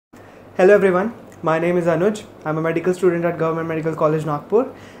Hello everyone, my name is Anuj. I'm a medical student at Government Medical College Nagpur,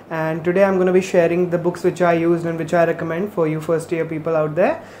 and today I'm going to be sharing the books which I used and which I recommend for you first year people out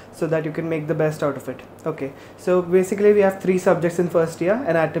there so that you can make the best out of it. Okay, so basically we have three subjects in first year: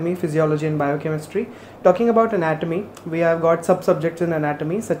 anatomy, physiology and biochemistry. Talking about anatomy, we have got sub-subjects in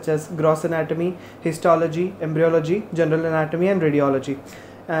anatomy such as gross anatomy, histology, embryology, general anatomy and radiology.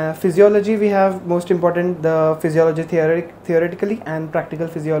 Physiology, we have most important the physiology theoretically and practical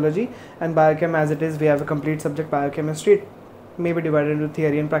physiology, and biochem as it is we have a complete subject biochemistry. It may be divided into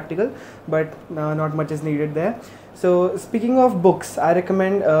theory and practical, but not much is needed there. So speaking of books, I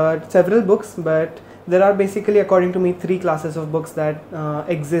recommend several books, but there are basically, according to me, three classes of books that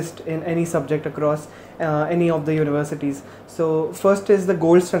exist in any subject across any of the universities. So first is the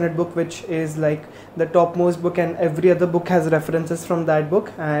gold standard book, which is like the topmost book, and every other book has references from that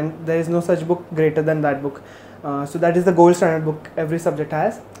book, and there is no such book greater than that book. So that is the gold standard book every subject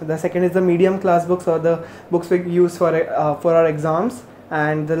has. The second is the medium class books, or the books we use for our exams,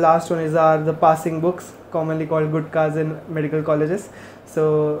 and the last one is the passing books, commonly called gutkas in medical colleges.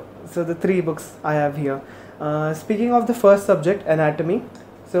 So the three books I have here. Speaking of the first subject, anatomy,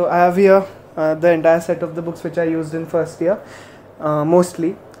 so I have here the entire set of the books which I used in first year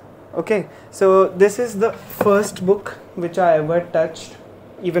mostly. Okay, so this is the first book which I ever touched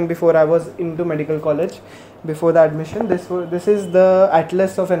even before I was into medical college, before the admission. This is the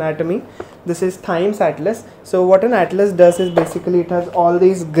Atlas of Anatomy. This is Thyme's Atlas. So what an atlas does is basically it has all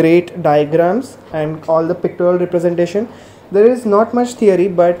these great diagrams and all the pictorial representation. There is not much theory,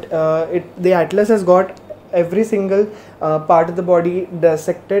 but the atlas has got every single part of the body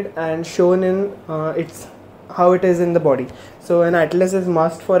dissected and shown in how it is in the body. So an atlas is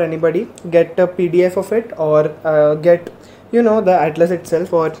must for anybody. Get a PDF of it, or get the atlas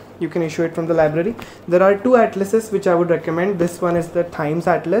itself, or you can issue it from the library. There are two atlases which I would recommend. This one is the Thyme's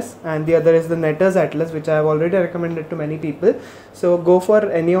Atlas and the other is the Netter's Atlas, which I have already recommended to many people. So go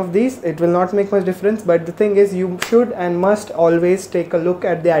for any of these. It will not make much difference, but the thing is you should and must always take a look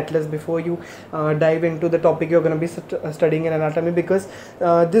at the atlas before you dive into the topic you're going to be studying in anatomy, because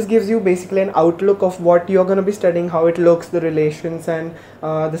this gives you basically an outlook of what you're going to be studying, how it looks, the relations and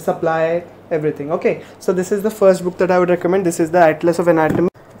the supply, everything. Okay, so this is the first book that I would recommend. This is the Atlas of Anatomy.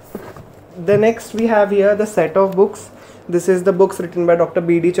 The next we have here the set of books. This is the books written by Dr.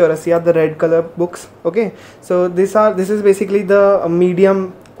 B.D. Chaurasia, the red color books. Okay, so this is basically the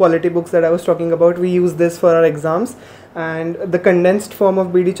medium quality books that I was talking about. We use this for our exams, and the condensed form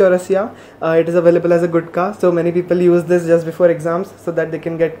of B.D. Chaurasia, it is available as a gutka. So many people use this just before exams so that they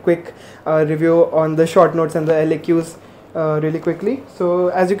can get quick review on the short notes and the LAQs really quickly. So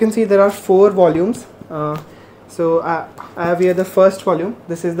as you can see, there are 4 volumes. So I have here the first volume.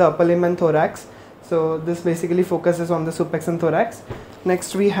 This is the upper limb and thorax. So this basically focuses on the supex and thorax.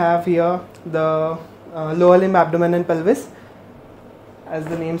 Next we have here the lower limb, abdomen and pelvis. As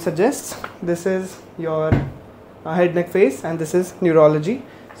the name suggests, this is your head, neck, face, and this is neurology.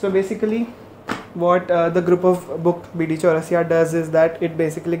 So basically what the group of book B.D. Chaurasia does is that it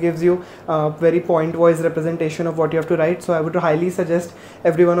basically gives you a very point wise representation of what you have to write. So I would highly suggest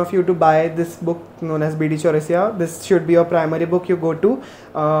every one of you to buy this book known as B.D. Chaurasia. This should be your primary book you go to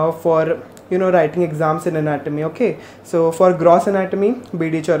for writing exams in anatomy. Okay, so for gross anatomy,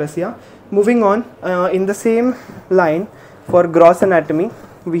 B.D. Chaurasia. Moving on, in the same line, for gross anatomy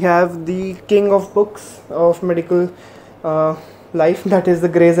we have the king of books of medical life, that is the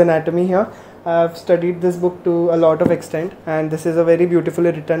Gray's Anatomy. Here I have studied this book to a lot of extent, and this is a very beautifully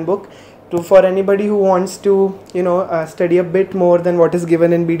written book for anybody who wants to study a bit more than what is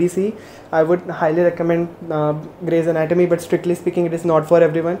given in BDC. I would highly recommend Gray's Anatomy, but strictly speaking it is not for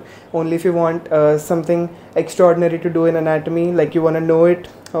everyone. Only if you want something extraordinary to do in anatomy, like you want to know it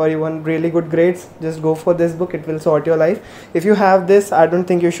or you want really good grades, just go for this book. It will sort your life. If you have this, I don't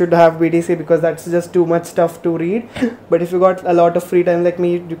think you should have BDC, because that's just too much stuff to read. But if you got a lot of free time like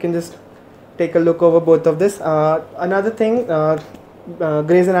me, you can just take a look over both of this. Another thing,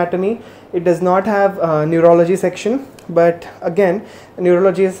 Gray's Anatomy, it does not have a neurology section, but again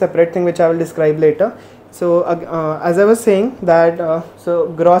neurology is a separate thing which I will describe later. So as I was saying that so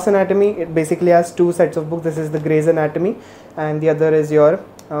gross anatomy, it basically has 2 sets of books. This is the Gray's Anatomy and the other is your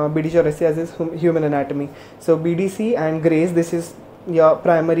B.D. Chaurasia's is human anatomy. So BDC and Gray's, this is your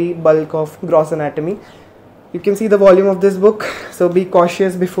primary bulk of gross anatomy. You can see the volume of this book, so be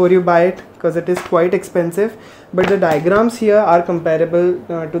cautious before you buy it because it is quite expensive, but the diagrams here are comparable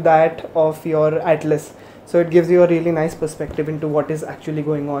to that of your atlas, so it gives you a really nice perspective into what is actually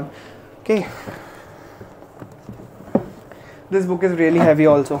going on. Okay, this book is really heavy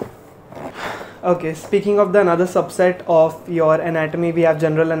also. Okay, speaking of the another subset of your anatomy, we have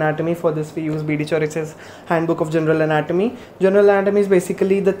general anatomy. For this we use BD Choris's Handbook of General Anatomy. General anatomy is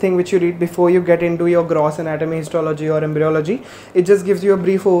basically the thing which you read before you get into your gross anatomy, histology or embryology. It just gives you a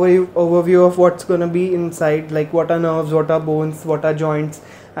brief overview of what's going to be inside, like what are nerves, what are bones, what are joints,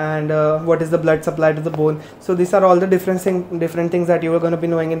 and what is the blood supply to the bone. So these are all the different things that you are going to be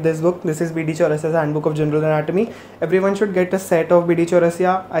knowing in this book. This is BD Choris's Handbook of General Anatomy. Everyone should get a set of BD Choris,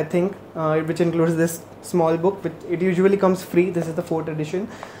 I think, which includes this small book. It usually comes free. This is the 4th edition,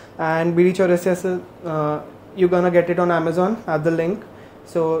 and BD Choris, you're gonna get it on Amazon at the link.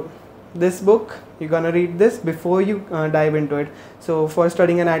 So this book, you're gonna read this before you dive into it. So for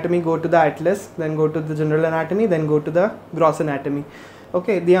studying anatomy, go to the atlas, then go to the general anatomy, then go to the gross anatomy.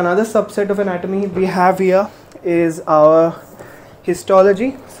 Okay, the another subset of anatomy we have here is our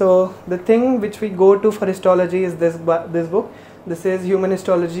histology. So the thing which we go to for histology is this book. This is Human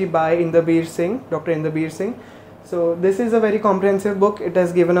Histology by Inderbir Singh, Dr. Inderbir Singh. So this is a very comprehensive book. It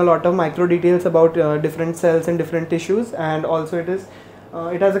has given a lot of micro details about different cells and different tissues, and also it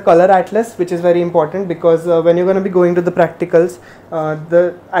has a color atlas, which is very important because when you're going to be going to the practicals,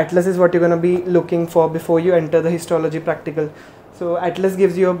 the atlas is what you're going to be looking for before you enter the histology practical. So atlas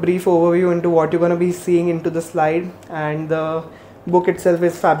gives you a brief overview into what you're going to be seeing into the slide, and the book itself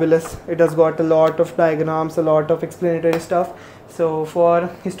is fabulous. It has got a lot of diagrams, a lot of explanatory stuff. So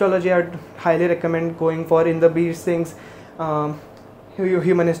for histology, I'd highly recommend going for Inderbir Singh's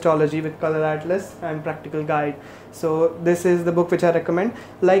Human Histology with color atlas and practical guide. So this is the book which I recommend.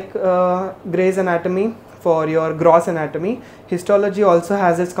 Like Gray's Anatomy for your gross anatomy, histology also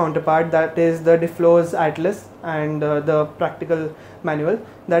has its counterpart, that is the Deflow's Atlas and the practical manual.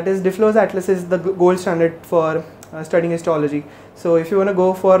 That is, Deflow's Atlas is the gold standard for studying histology. So if you want to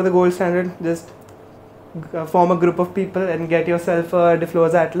go for the gold standard, just form a group of people and get yourself a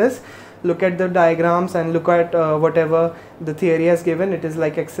Deflow's Atlas. Look at the diagrams and look at whatever the theory has given. It is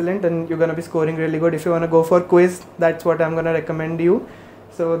like excellent, and you're going to be scoring really good. If you want to go for quiz, that's what I'm going to recommend you.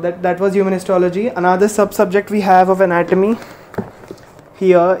 So that was human histology. Another subject we have of anatomy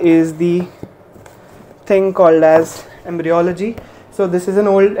here is the thing called as embryology. So this is an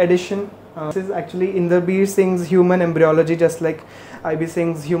old edition. This is actually Inderbir Singh's Human Embryology, just like IB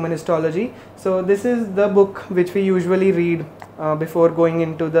Singh's Human Histology. So this is the book which we usually read before going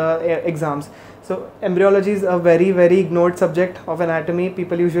into the exams. So embryology is a very ignored subject of anatomy.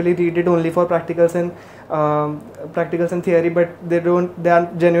 People usually read it only for practicals and theory, but they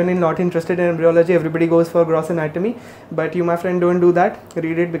are genuinely not interested in embryology. Everybody goes for gross anatomy, but you, my friend, don't do that.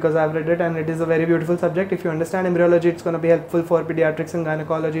 Read it, because I've read it and it is a very beautiful subject. If you understand embryology, it's going to be helpful for pediatrics and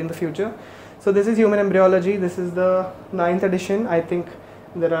gynecology in the future. So this is Human Embryology. This is the 9th edition. I think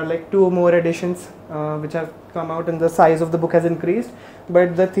there are like 2 more editions which have come out, and the size of the book has increased,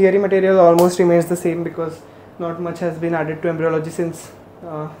 but the theory material almost remains the same because not much has been added to embryology since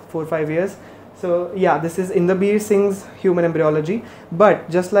 4 or 5 years. So yeah, this is Inderbir Singh's Human Embryology. But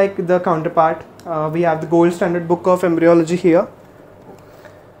just like the counterpart, we have the gold standard book of embryology here.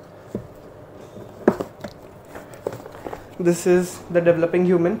 This is the Developing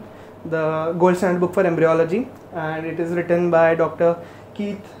Human, the gold standard book for embryology, and it is written by Dr.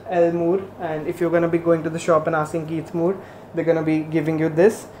 Keith L. Moore. And if you're going to be going to the shop and asking Keith Moore, they're going to be giving you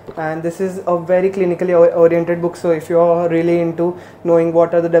this, and this is a very clinically oriented book. So if you're really into knowing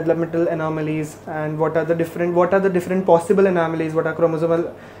what are the developmental anomalies and what are the different possible anomalies, what are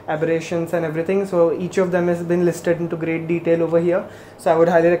chromosomal aberrations and everything, so each of them has been listed into great detail over here. So I would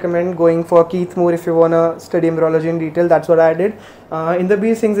highly recommend going for Keith Moore if you want to study embryology in detail. That's what I did.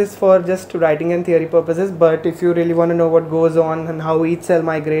 Inderbir Singh's is for just writing and theory purposes, but if you really want to know what goes on and how each cell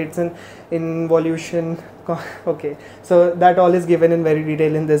migrates and involution, okay, so that all is given in very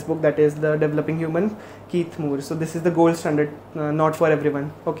detail in this book, that is the Developing Human, Keith Moore. So this is the gold standard, not for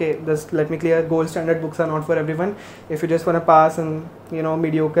everyone. Okay, just let me clear, gold standard books are not for everyone. If you just want to pass and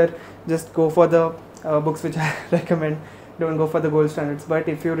mediocre, just go for the books which I recommend. Don't go for the gold standards. But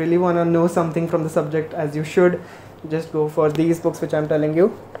if you really want to know something from the subject, as you should, just go for these books which I'm telling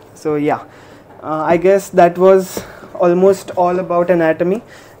you. So yeah, I guess that was almost all about anatomy.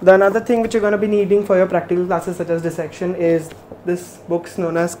 The another thing which you're going to be needing for your practical classes such as dissection is this books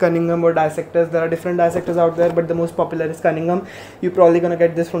known as Cunningham or dissectors. There are different dissectors out there, but the most popular is Cunningham. You're probably going to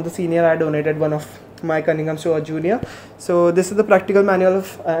get this from the senior. I donated one of my Cunninghams to a junior. So this is the practical manual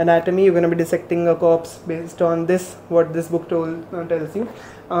of anatomy. You're going to be dissecting a corpse based on this, what this book tells you.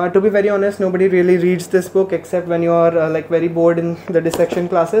 To be very honest, nobody really reads this book except when you are like very bored in the dissection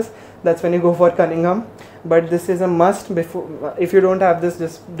classes. That's when you go for Cunningham. But this is a must. Before, if you don't have this,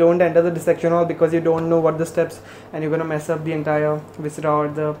 just don't enter the dissection hall because you don't know what the steps, and you're gonna mess up the entire viscera or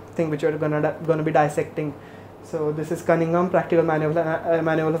the thing which you're gonna be dissecting. So this is Cunningham Practical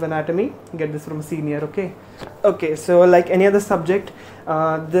Manual of Anatomy. Get this from a senior. Okay, so like any other subject,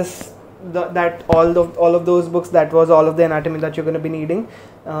 all of those books, that was all of the anatomy that you're going to be needing.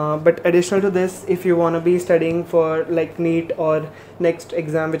 But additional to this, if you want to be studying for like NEET or next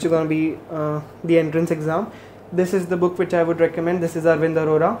exam, which is going to be the entrance exam, this is the book which I would recommend. This is Arvind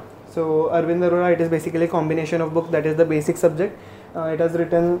Arora. So Arvind Arora, it is basically a combination of book that is the basic subject. It has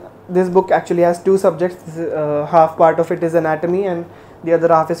written, this book actually has two subjects. Half part of it is anatomy and the other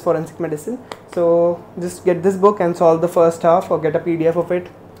half is forensic medicine. So just get this book and solve the first half, or get a PDF of it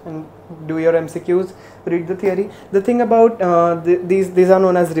and do your MCQs, read the theory. The thing about these are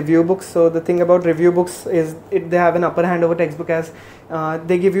known as review books. So the thing about review books is they have an upper hand over textbook, as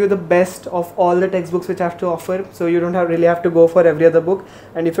they give you the best of all the textbooks which have to offer. So you don't really have to go for every other book.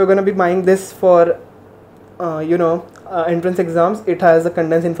 And if you're going to be buying this for entrance exams, it has the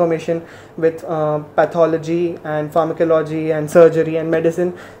condensed information with pathology and pharmacology and surgery and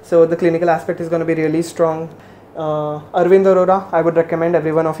medicine. So the clinical aspect is going to be really strong. Arvind Arora, I would recommend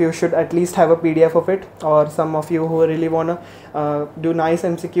every one of you should at least have a PDF of it, or some of you who really want to do nice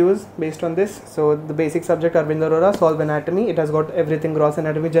MCQs based on this. So the basic subject, Arvind Arora, solve anatomy. It has got everything: gross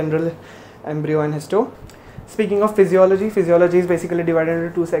anatomy, general, embryo and histo. Speaking of physiology, physiology is basically divided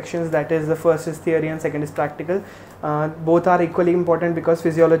into two sections. That is, the first is theory and second is practical. Both are equally important, because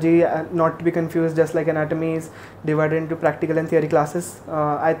physiology, not to be confused, just like anatomy, is divided into practical and theory classes.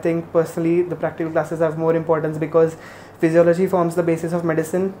 I think personally the practical classes have more importance, because physiology forms the basis of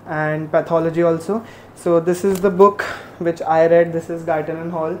medicine and pathology also. So this is the book which I read. This is Guyton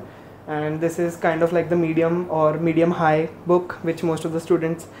and Hall, and this is kind of like the medium or medium high book which most of the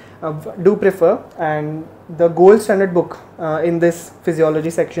students do prefer. And the gold standard book in this physiology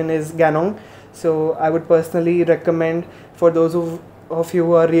section is Ganong. So I would personally recommend, for those of you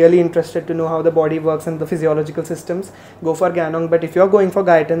who are really interested to know how the body works and the physiological systems, go for Ganong. But if you're going for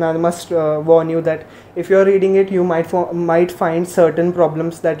Guyton, I must warn you that if you're reading it, you might find certain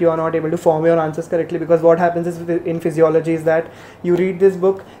problems that you are not able to form your answers correctly, because what happens is in physiology is that you read this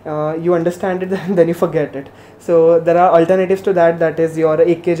book, you understand it, and then you forget it. So there are alternatives to that, that is your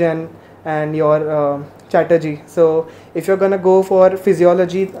A.K. Jain and your Chatterjee. So if you're gonna go for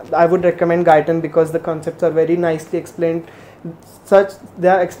physiology, I would recommend Guyton, because the concepts are very nicely explained. They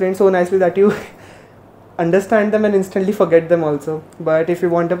are explained so nicely that you understand them and instantly forget them also. But if you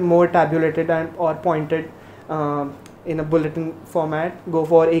want a more tabulated or pointed in a bulletin format, go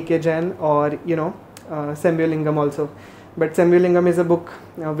for A.K. Jain or Semyulingam also. But Semyulingam is a book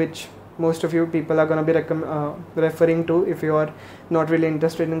which most of you people are going to be referring to if you are not really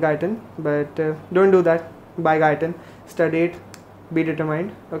interested in Guyton. But don't do that. Buy Guyton, study it, be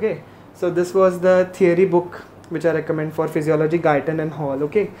determined. Okay, so this was the theory book which I recommend for physiology, Guyton and Hall.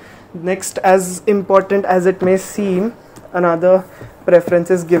 Okay, next, as important as it may seem, another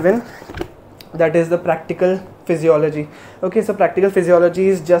preference is given, that is the practical physiology. Okay, so practical physiology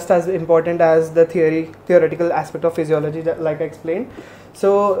is just as important as the theoretical aspect of physiology, like I explained.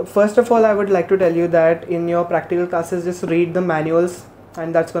 So first of all, I would like to tell you that in your practical classes, just read the manuals,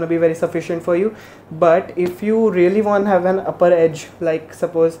 and that's going to be very sufficient for you. But if you really want to have an upper edge, like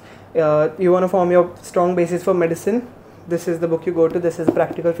suppose you want to form your strong basis for medicine, this is the book you go to. This is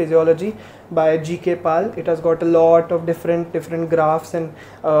Practical Physiology by G.K. Pal. It has got a lot of different graphs and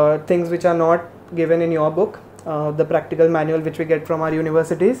things which are not given in your book, the practical manual which we get from our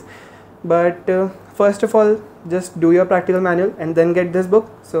universities. But first of all, just do your practical manual and then get this book.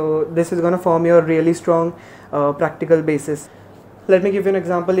 So this is going to form your really strong practical basis. Let me give you an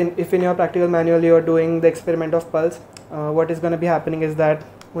example. If in your practical manual you are doing the experiment of pulse, what is going to be happening is that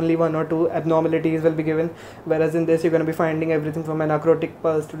only 1 or 2 abnormalities will be given, whereas in this you're going to be finding everything from anacrotic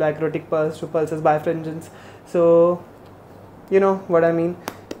pulse to diacrotic pulse to pulses birefringence. So you know what I mean.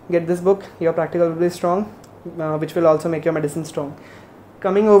 Get this book, your practical will be strong, which will also make your medicine strong.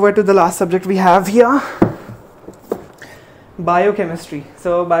 Coming over to the last subject we have here, biochemistry.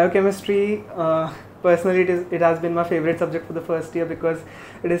 So biochemistry, personally it has been my favorite subject for the first year, because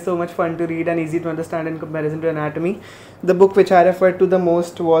it is so much fun to read and easy to understand in comparison to anatomy. The book which I referred to the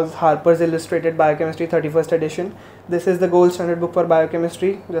most was Harper's Illustrated Biochemistry 31st edition. This is the gold standard book for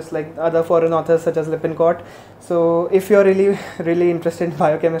biochemistry, just like other foreign authors such as Lippincott. So if you're really interested in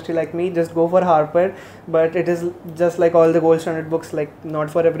biochemistry like me, just go for Harper. But it is just like all the gold standard books, like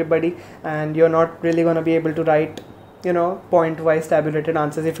not for everybody, and you're not really going to be able to write point-wise tabulated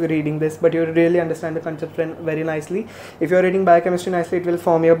answers if you're reading this, but you really understand the concept very nicely. If you're reading biochemistry nicely, it will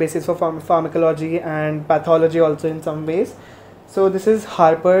form your basis for pharmacology and pathology also in some ways. So this is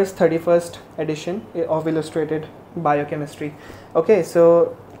Harper's 31st edition of Illustrated Biochemistry. Okay,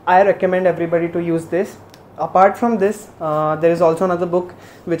 so I recommend everybody to use this. Apart from this, there is also another book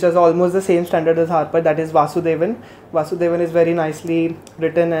which is almost the same standard as Harper, that is Vasudevan. Vasudevan is very nicely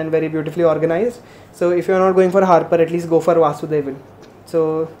written and very beautifully organized. So if you are not going for Harper, at least go for Vasudevan.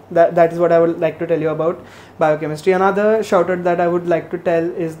 So that is what I would like to tell you about biochemistry. Another shout out that I would like to tell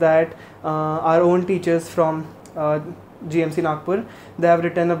is that our own teachers from GMC Nagpur, they have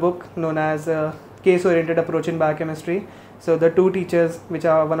written a book known as Case Oriented Approach in Biochemistry. So the two teachers, which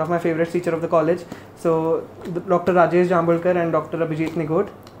are one of my favorite teachers of the college, so Dr. Rajesh Jambulkar and Dr. Abhijit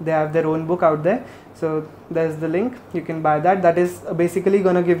Nigot, they have their own book out there. So there's the link, you can buy that. That is basically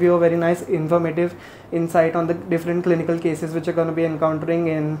going to give you a very nice informative insight on the different clinical cases which are going to be encountering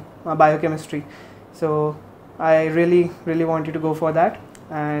in biochemistry. So I really want you to go for that.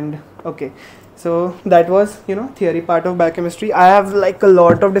 And okay, so that was, theory part of biochemistry. I have like a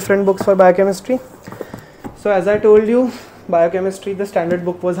lot of different books for biochemistry. So as I told you, biochemistry, the standard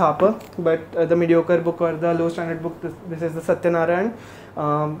book was Harper, but the mediocre book or the low standard book, this is the Satyanarayan.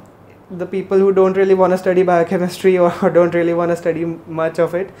 The people who don't really want to study biochemistry or don't really want to study much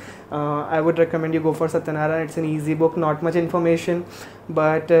of it, I would recommend you go for Satyanarayan. It's an easy book, not much information,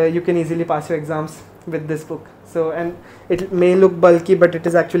 but you can easily pass your exams with this book. So, and it may look bulky, but it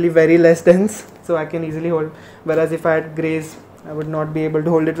is actually very less dense, so I can easily hold, whereas if I had grays, I would not be able to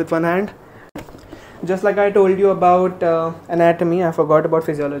hold it with one hand. Just like I told you about anatomy, I forgot about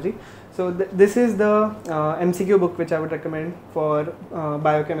physiology. So this is the MCQ book which I would recommend for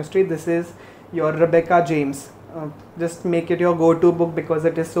biochemistry. This is your Rebecca James. Just make it your go-to book because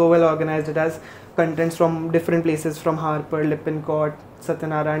it is so well organized. It has contents from different places, from Harper, Lippincott,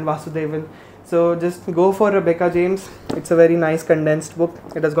 Satyanarayan, Vasudevan. So just go for Rebecca James. It's a very nice condensed book.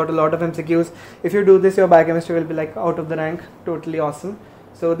 It has got a lot of MCQs. If you do this, your biochemistry will be like out of the rank. Totally awesome.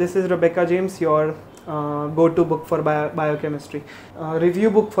 So this is Rebecca James, your go-to book for biochemistry. Review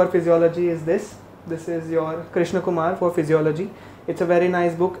book for physiology is this. This is your Krishna Kumar for physiology. It's a very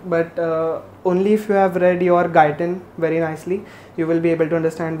nice book, but only if you have read your Guyton very nicely, you will be able to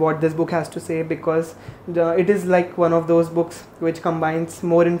understand what this book has to say, because it is like one of those books which combines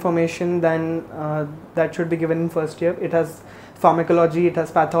more information than that should be given in first year. It has pharmacology, it has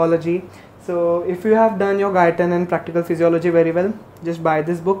pathology. So if you have done your Guyton and practical physiology very well, just buy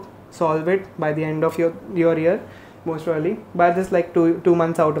this book, solve it by the end of your year, most probably. Buy this like two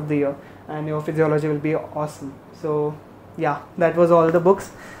months out of the year and your physiology will be awesome. So yeah, that was all the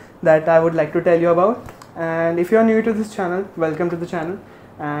books that I would like to tell you about. And if you are new to this channel, welcome to the channel.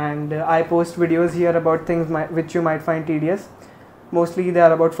 And I post videos here about things which you might find tedious. Mostly they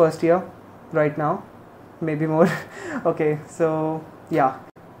are about first year right now, maybe more. Okay, so yeah,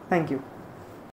 thank you.